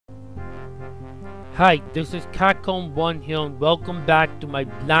Hi, this is Catcomb1 here and welcome back to my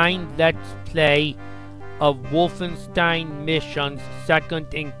blind let's play of Wolfenstein Missions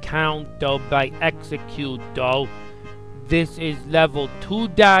Second Encounter by Executor. This is level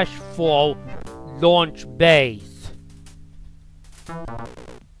 2-4 Launch Base.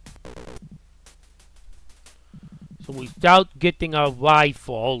 So we start getting our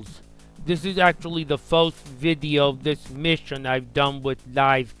rifles. This is actually the first video of this mission I've done with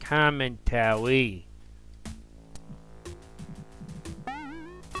live commentary.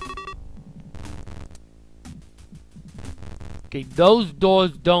 Okay, those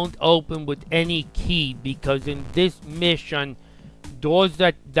doors don't open with any key because in this mission, doors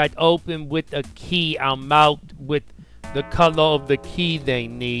that open with a key are marked with the color of the key they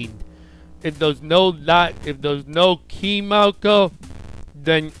need. If there's no key marker,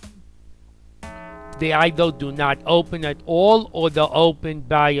 then they either do not open at all or they're opened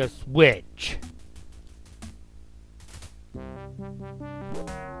by a switch.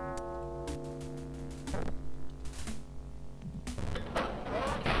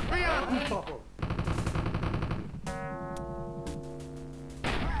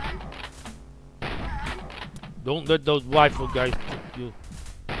 Don't let those rifle guys trick you.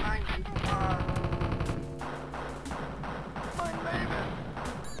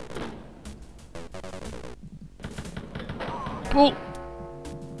 Oh!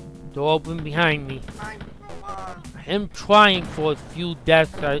 Door open behind me. I am trying for as few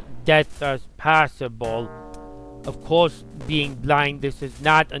deaths as possible. Of course, being blind, this is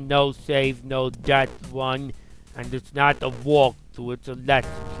not a no save, no death one, and it's not a walkthrough, it's a let's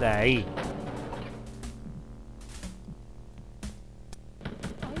play.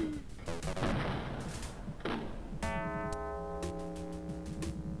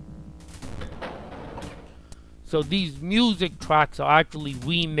 So these music tracks are actually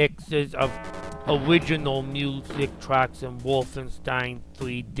remixes of original music tracks in Wolfenstein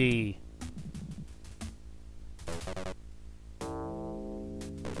 3D.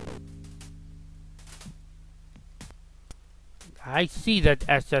 I see that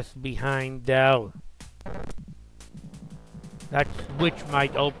SS behind there. That switch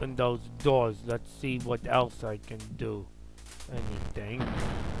might open those doors. Let's see what else I can do. Anything.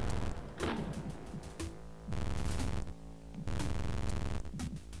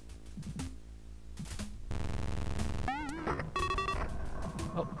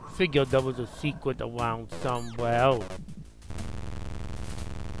 Oh, figured there was a secret around somewhere.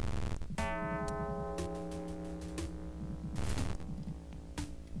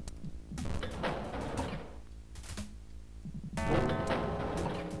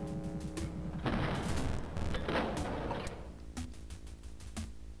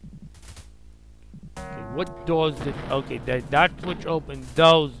 What doors did... Okay, that switch opened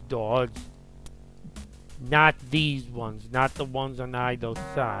those doors. Not these ones. Not the ones on either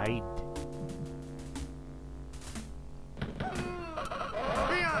side.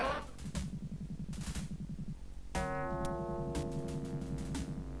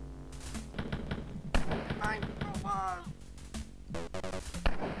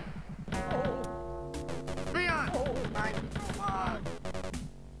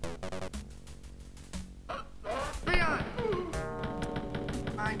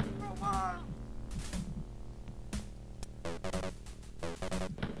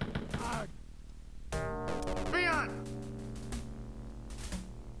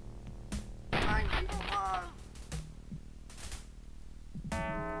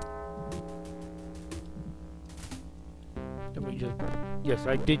 Yes,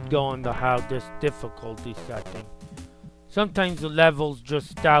 I did go on the hardest difficulty setting. Sometimes the levels just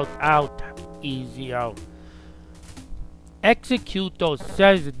start out easier. Executor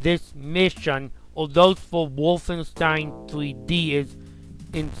says this mission, although for Wolfenstein 3D, is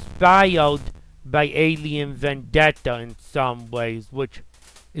inspired by Alien Vendetta in some ways, which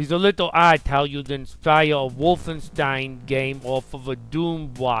is a little odd how you'd inspire a Wolfenstein game off of a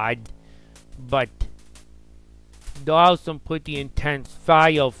Doom wad, but there are some pretty intense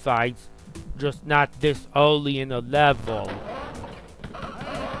firefights, just not this early in a level.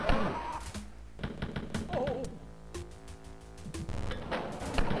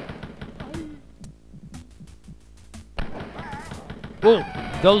 Oh,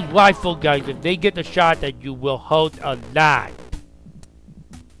 those rifle guys, if they get a shot at you, will hurt a lot.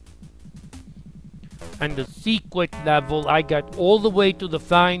 And the secret level, I got all the way to the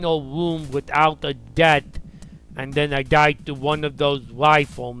final room without a death. And then I died to one of those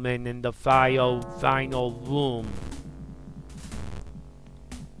riflemen in the final room.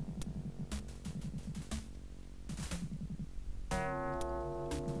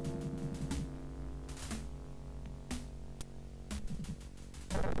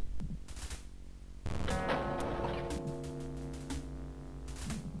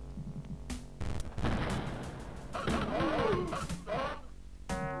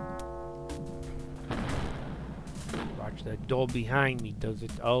 Watch that door behind me. Does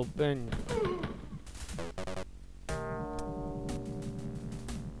it open?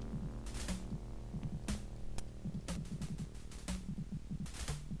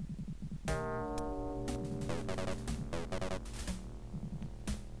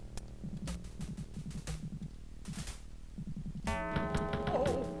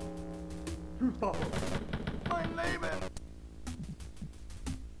 Mein Leben!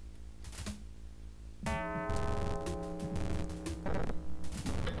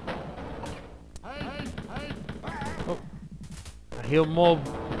 Oh. I hear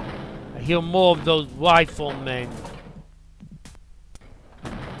more of those riflemen.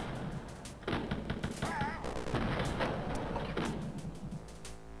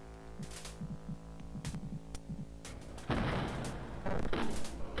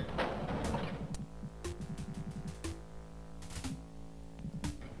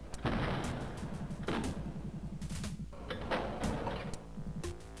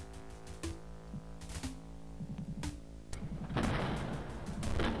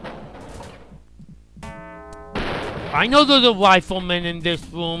 I know there's a rifleman in this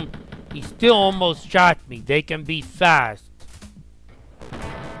room. He still almost shot me. They can be fast.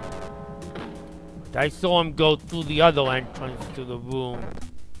 But I saw him go through the other entrance to the room.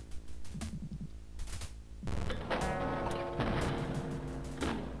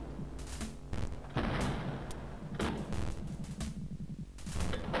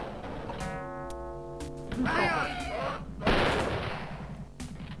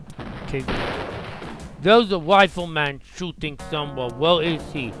 Okay. There's a rifleman shooting somewhere. Where is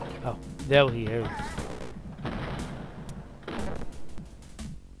he? Oh, there he is.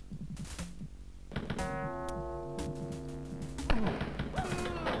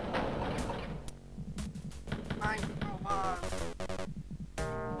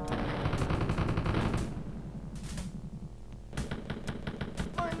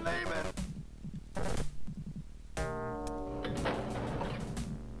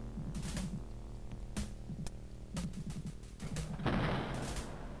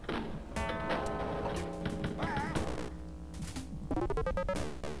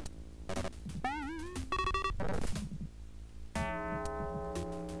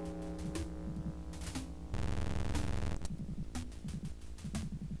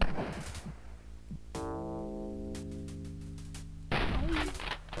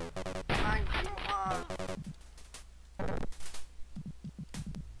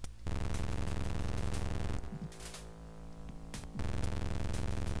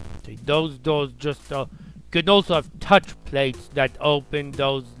 Those doors just could also have touch plates that open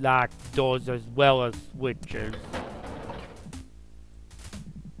those locked doors as well as switches.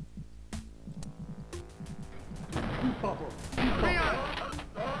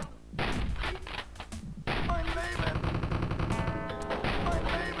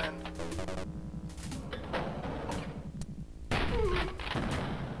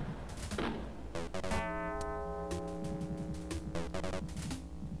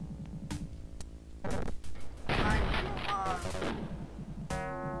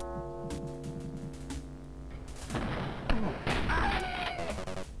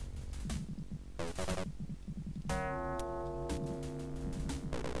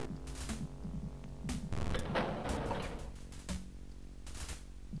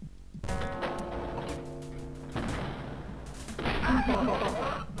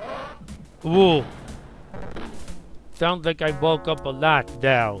 Ooh. Sounds like I woke up a lot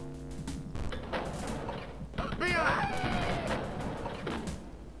now.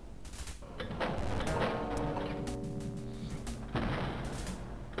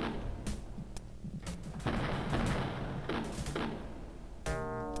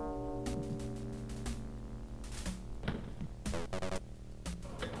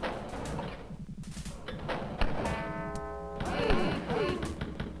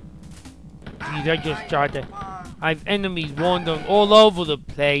 I just tried to. I have enemies wandering all over the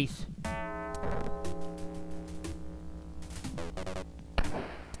place.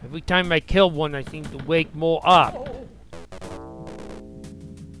 Every time I kill one, I seem to wake more up.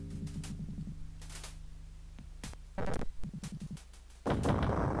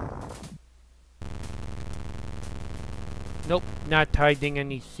 Nope, not hiding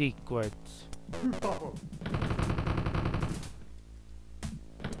any secrets.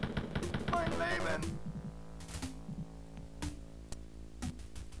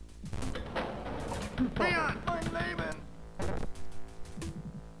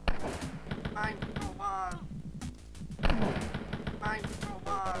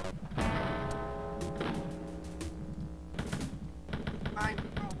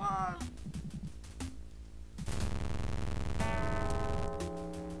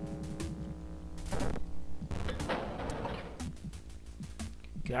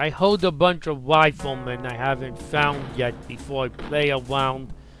 Okay, I hold a bunch of riflemen I haven't found yet before I play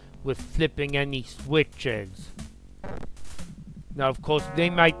around with flipping any switches. Now, of course, they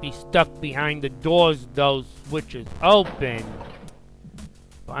might be stuck behind the doors those switches open.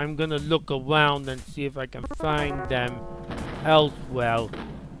 But I'm gonna look around and see if I can find them elsewhere.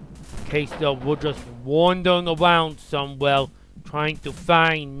 In case they were just wandering around somewhere trying to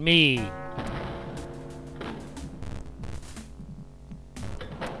find me.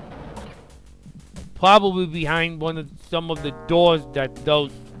 Probably behind some of the doors that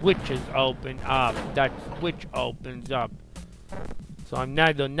those switches open up. That switch opens up. So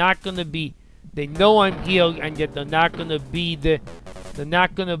they're not gonna be. They know I'm here, and yet they're not gonna be there. They're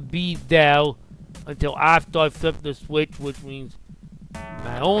not gonna be there until after I flip the switch, which means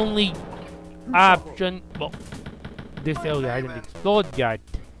my only option. Well, this area I didn't explore yet.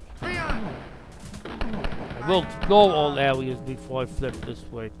 I will explore all areas before I flip the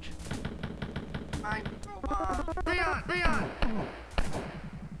switch.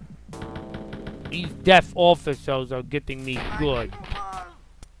 These deaf officers are getting me good.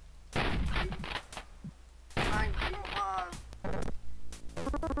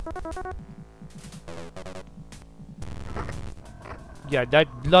 Yeah,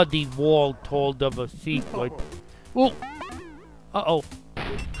 that bloody wall told of a secret. Oh! Uh-oh.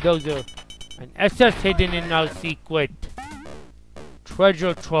 Those are an SS hidden in our secret.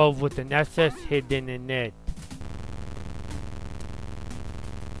 Treasure trove with an SS hidden in it.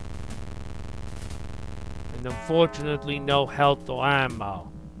 And unfortunately no health or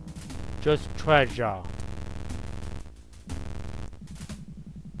ammo. Just treasure.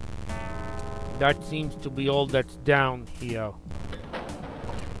 That seems to be all that's down here.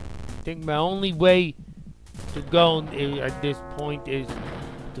 I think my only way to go at this point is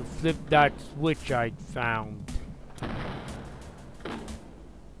to flip that switch I'd found.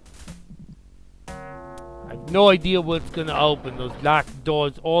 I have no idea what's gonna open. Those locked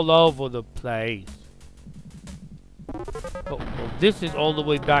doors all over the place. Oh, well, this is all the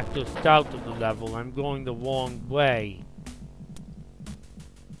way back to the start of the level. I'm going the wrong way.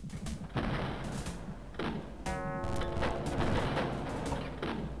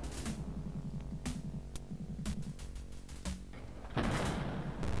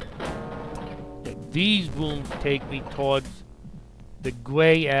 These rooms take me towards the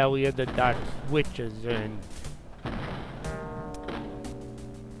gray area that switch is in.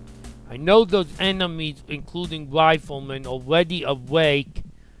 I know those enemies, including riflemen, already awake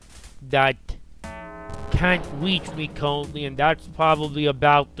that can't reach me currently, and that's probably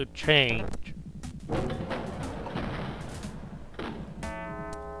about to change.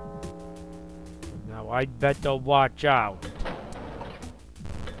 Now I'd better watch out.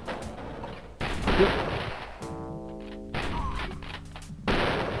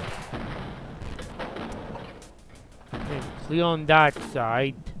 Clear on that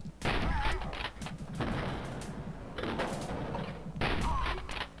side.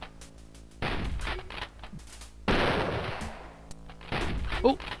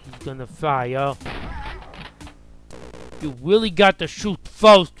 Oh, he's gonna fire. You really got to shoot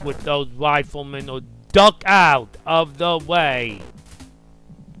first with those riflemen or duck out of the way.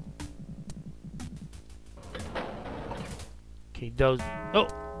 Okay, those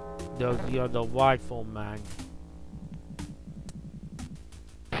the other riflemen.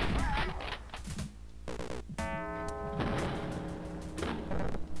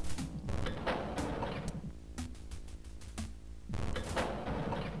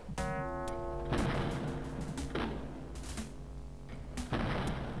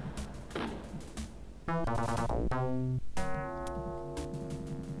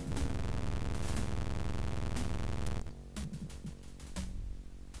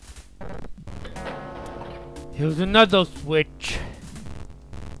 Here's another switch.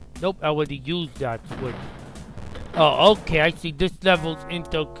 Nope, I already used that switch. Oh, okay, I see this level's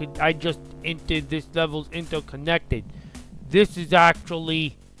I just entered this level's interconnected. This is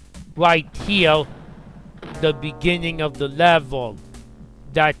actually right here, the beginning of the level.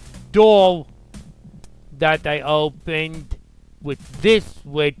 That door that I opened with this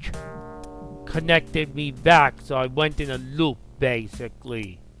switch connected me back, so I went in a loop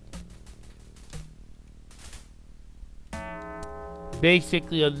basically.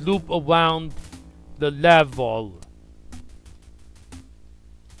 Basically a loop around the level.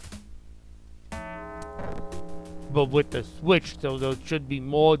 But with the switch, so there should be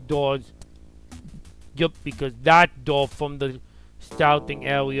more doors. Yup, because that door from the starting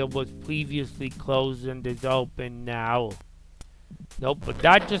area was previously closed and is open now. Nope, but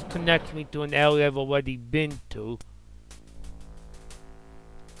that just connects me to an area I've already been to.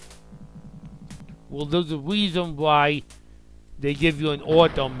 Well, there's a reason why they give you an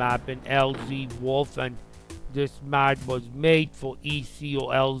auto map in LZ Wolf, and this map was made for EC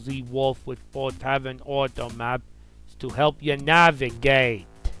or LZ Wolf, which both have an auto map to help you navigate.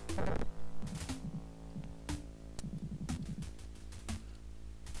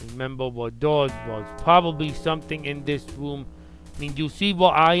 Remember what doors was. Probably something in this room. I mean, you see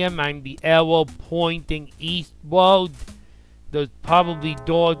where I am? I'm the arrow pointing eastward. There's probably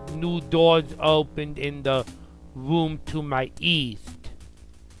doors, new doors opened in the room to my east.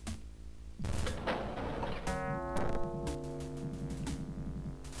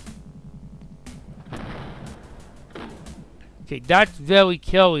 Okay, that's very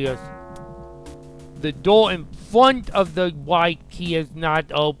curious. The door in front of the white key is not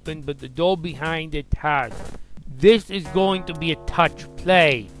open, but the door behind it has. This is going to be a touch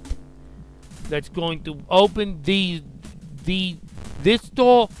plate. That's going to open this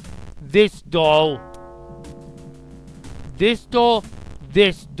door, this door, this door,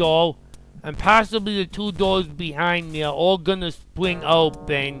 this door, and possibly the two doors behind me are all gonna spring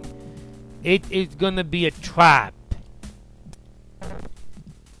open. It is gonna be a trap.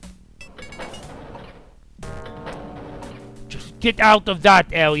 Just get out of that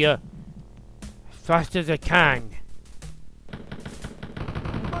area as fast as I can.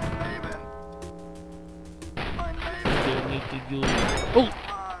 Oh,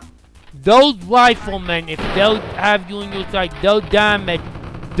 those riflemen, if they'll have you in your sight, their damage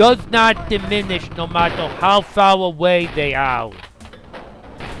does not diminish no matter how far away they are.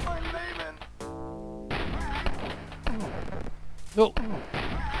 Oh.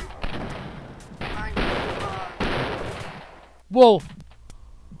 Whoa.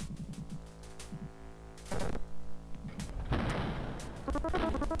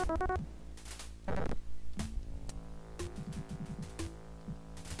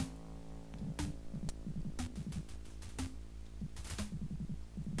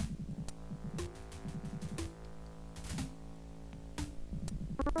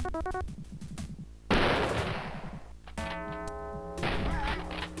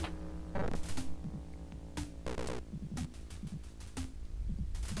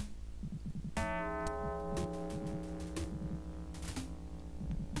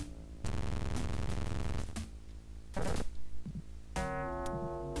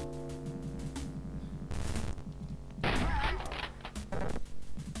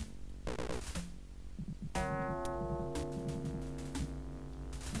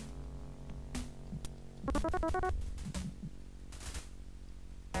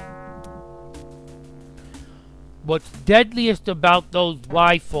 What's deadliest about those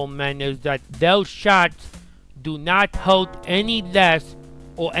riflemen is that their shots do not hurt any less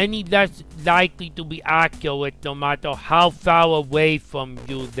or any less likely to be accurate no matter how far away from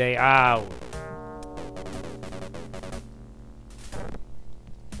you they are.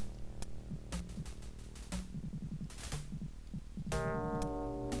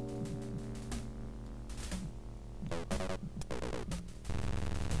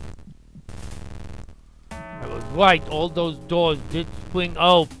 Right, all those doors did swing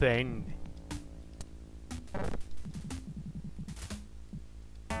open.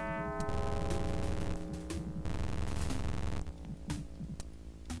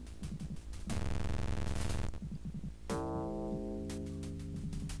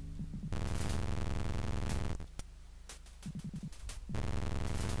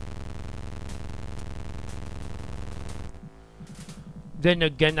 Then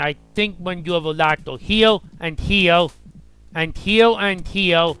again, I think when you have a lot to heal and heal and heal and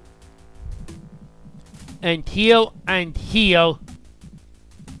heal and heal and heal,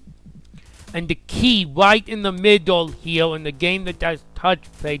 and the key right in the middle here in the game that has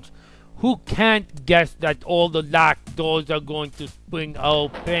touch plates, who can't guess that all the locked doors are going to spring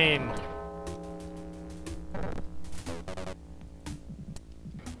open?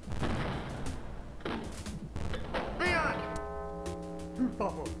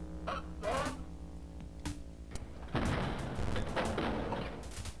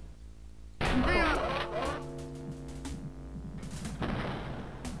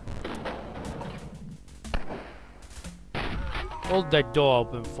 Hold that door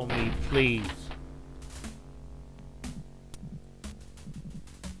open for me, please.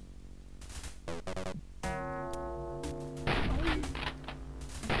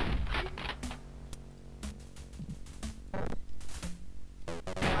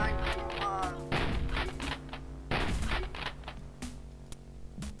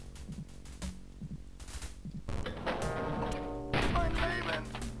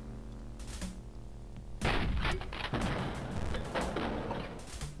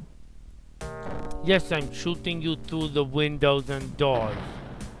 Yes, I'm shooting you through the windows and doors.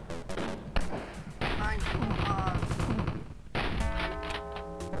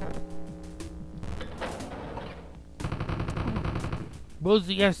 Where's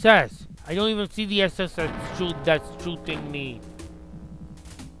the SS? I don't even see the SS that's shooting me.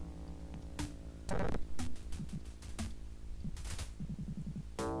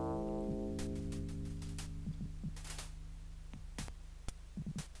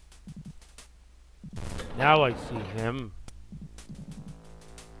 Now I see him.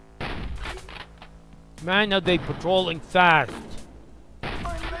 Man, are they patrolling fast.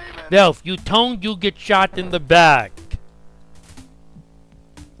 Now, if you don't, you get shot in the back.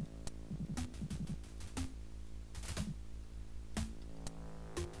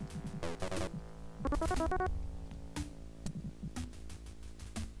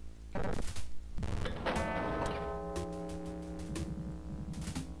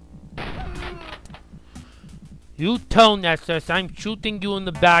 You tone, SS. I'm shooting you in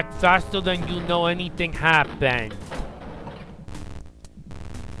the back faster than you know anything happened.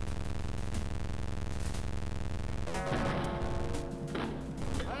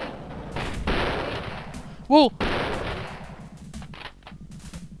 Whoa!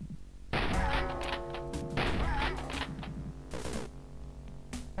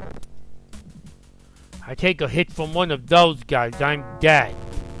 I take a hit from one of those guys, I'm dead.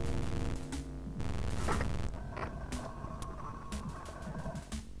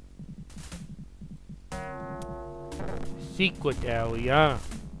 Secret area.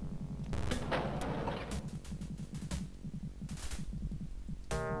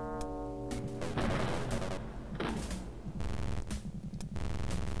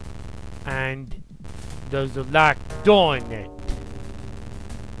 And there's a locked door in it.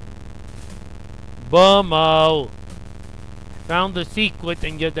 Bummo! Found the secret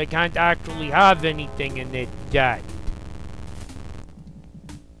and yet I can't actually have anything in it yet.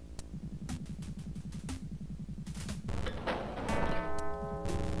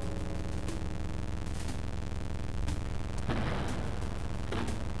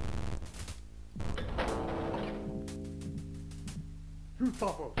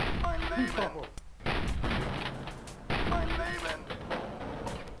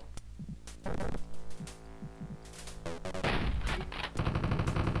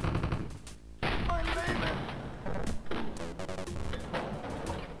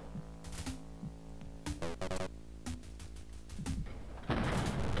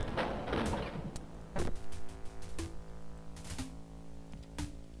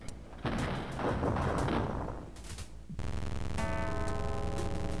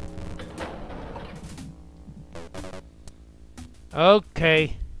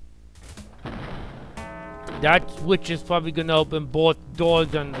 Okay. That switch is probably gonna open both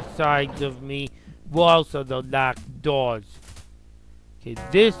doors on the sides of me. Well, also the locked doors. Okay,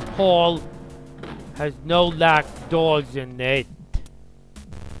 this hall has no locked doors in it.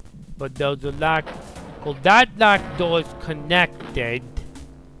 But there's a locked... Well, that locked door is connected.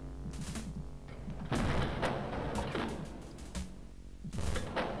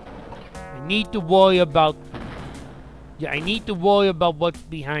 I need to worry about... Yeah, I need to worry about what's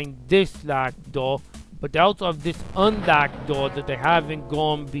behind this locked door, but I also have this unlocked door that I haven't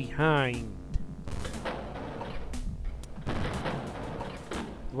gone behind.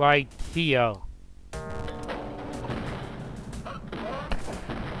 Right here.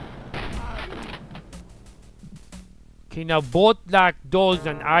 Okay, now both locked doors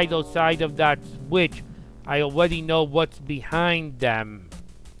on either side of that switch, I already know what's behind them.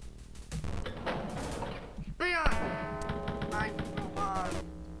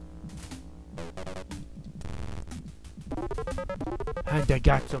 And I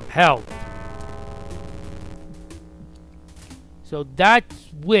got some help. So that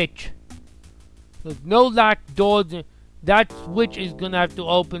switch, there's no locked doors. That switch is gonna have to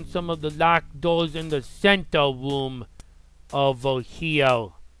open some of the locked doors in the center room over here.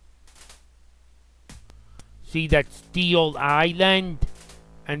 See that steel island?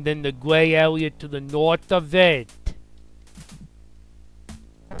 And then the gray area to the north of it.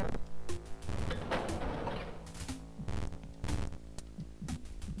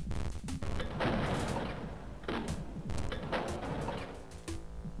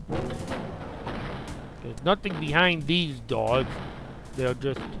 There's nothing behind these doors. They're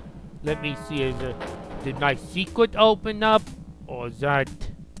just... Let me see, did my secret open up? Or is that...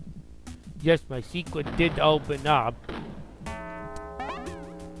 Yes, my secret did open up.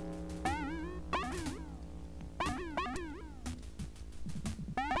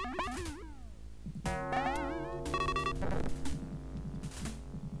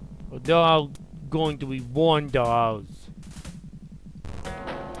 Well, there are going to be wonders.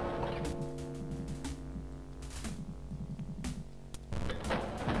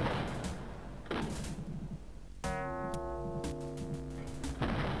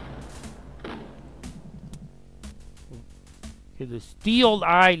 The Steel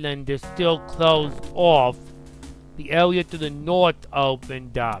Island is still closed off. The area to the north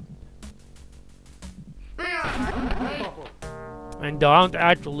opened up. And I don't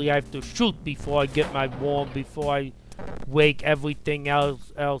actually have to shoot before I get my warm, before I wake everything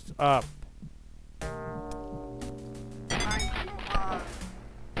else up.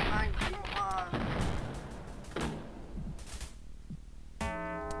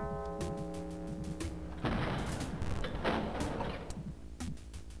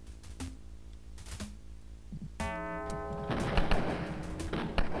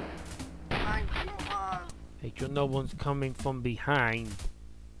 Make sure no one's coming from behind.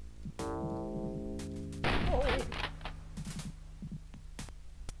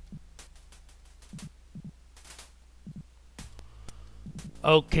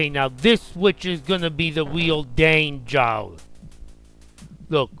 Okay, now this switch is gonna be the real danger.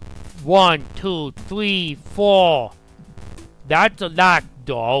 Look, 1, 2, 3, 4. That's a locked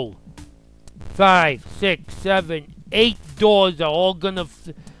door. 5, 6, 7, 8 doors are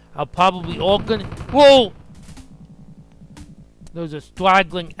probably all gonna. Whoa! There's a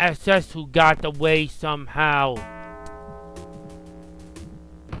straggling SS who got away somehow.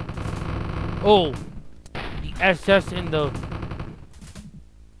 Oh, the SS in the.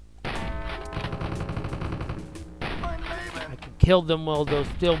 I can kill them while they're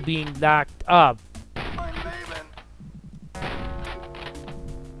still being locked up.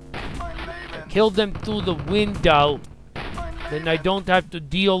 Kill them through the window. Then I don't have to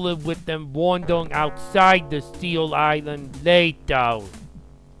deal with them wandering outside the Steel Island later.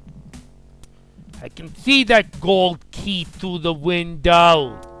 I can see that gold key through the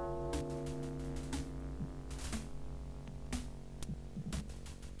window.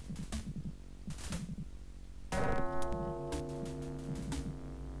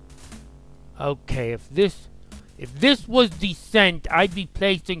 Okay, if this was descent, I'd be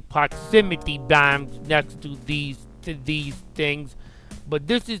placing proximity bombs next to these things, but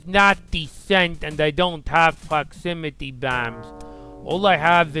this is not descent and I don't have proximity bombs. All I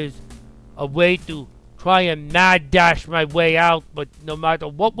have is a way to try and mad dash my way out, but no matter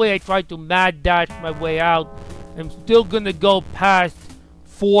what way I try to mad dash my way out, I'm still gonna go past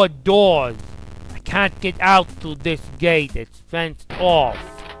 4 doors. I can't get out through this gate, it's fenced off.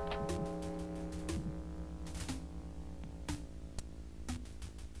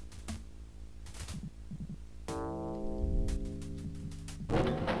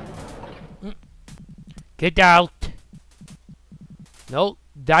 Get out. No,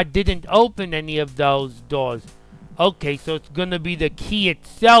 that didn't open any of those doors. Okay, so it's gonna be the key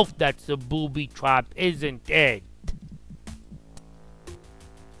itself that's a booby trap, isn't it?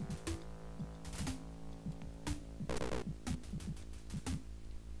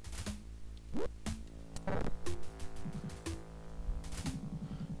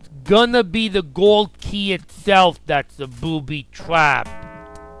 It's gonna be the gold key itself that's a booby trap.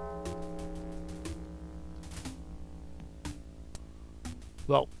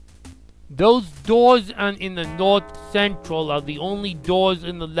 Well, those doors in the north central are the only doors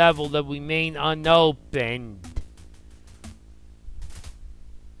in the level that remain unopened.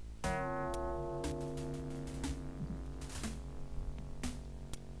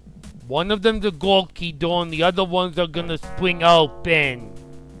 One of them's a gold key door and the other ones are gonna spring open.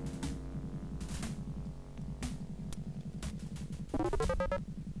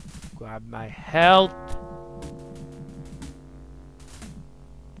 Grab my health.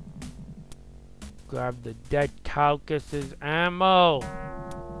 Grab the dead carcass's ammo.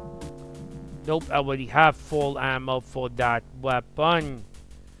 Nope, I already have full ammo for that weapon.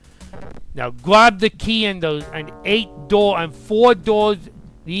 Now grab the key and those 4 doors.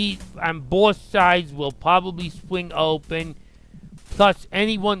 These on both sides will probably swing open. Plus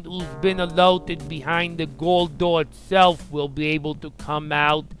anyone who's been alerted behind the gold door itself will be able to come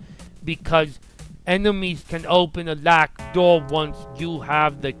out, because enemies can open a locked door once you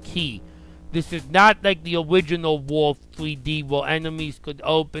have the key. This is not like the original Wolf 3D where enemies could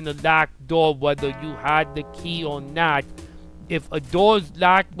open a locked door whether you had the key or not. If a door is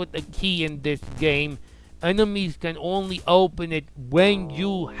locked with a key in this game, enemies can only open it when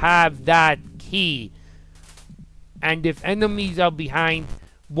you have that key. And if enemies are behind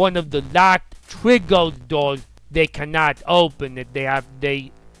one of the locked triggered doors, they cannot open it.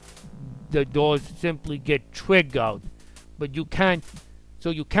 The doors simply get triggered. But you can't So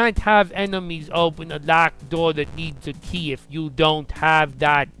you can't have enemies open a locked door that needs a key if you don't have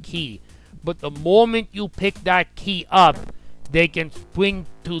that key. But the moment you pick that key up, they can spring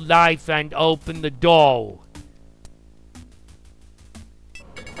to life and open the door.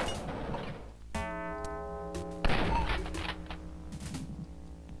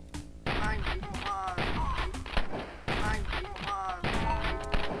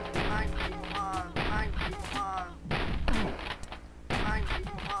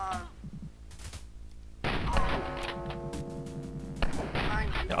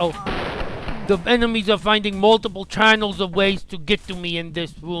 Oh, the enemies are finding multiple channels of ways to get to me in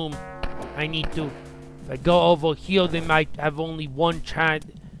this room. I need to, if I go over here, they might have only one channel.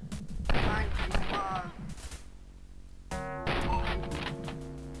 I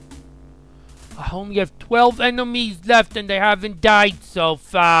only have 12 enemies left and they haven't died so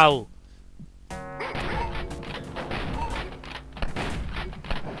far.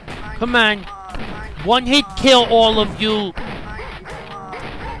 Come on. One hit kill all of you.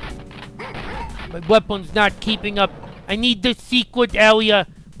 My weapon's not keeping up. I need the secret area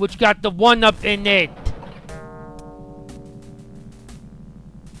which got the 1-up in it.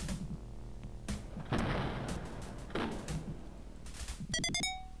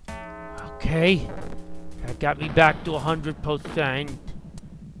 Okay. That got me back to 100%.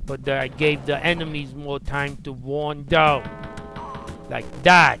 But I gave the enemies more time to wander. Like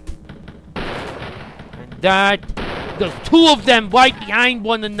that. And that. There's 2 of them right behind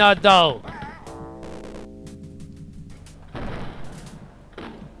one another.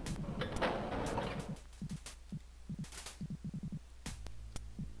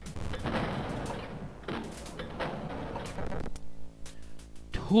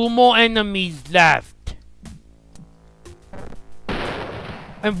 Two more enemies left.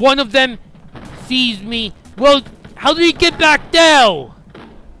 And one of them sees me. Well, how did he get back there?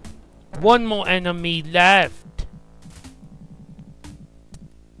 One more enemy left.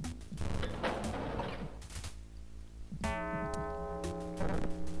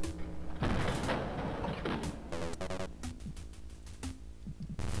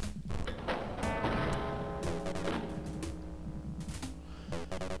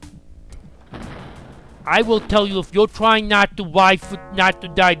 I will tell you, if you're trying not to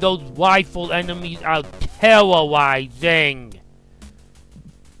die, those rifle enemies are terrorizing.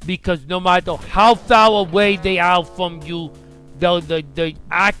 Because no matter how far away they are from you, the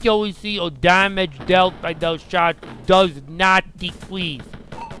accuracy or damage dealt by those shots does not decrease.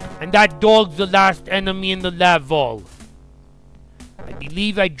 And that dog's the last enemy in the level. I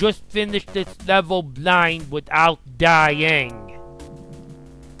believe I just finished this level blind without dying.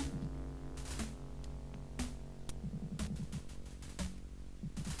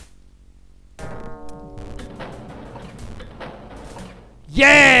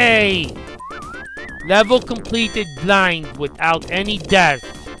 Yay! Level completed blind without any deaths.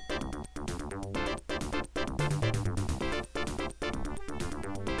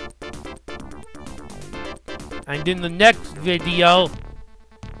 And in the next video,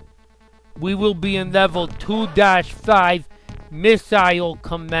 we will be in level 2-5 Missile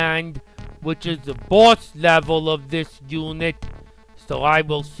Command, which is the boss level of this unit. So I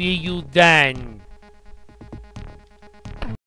will see you then.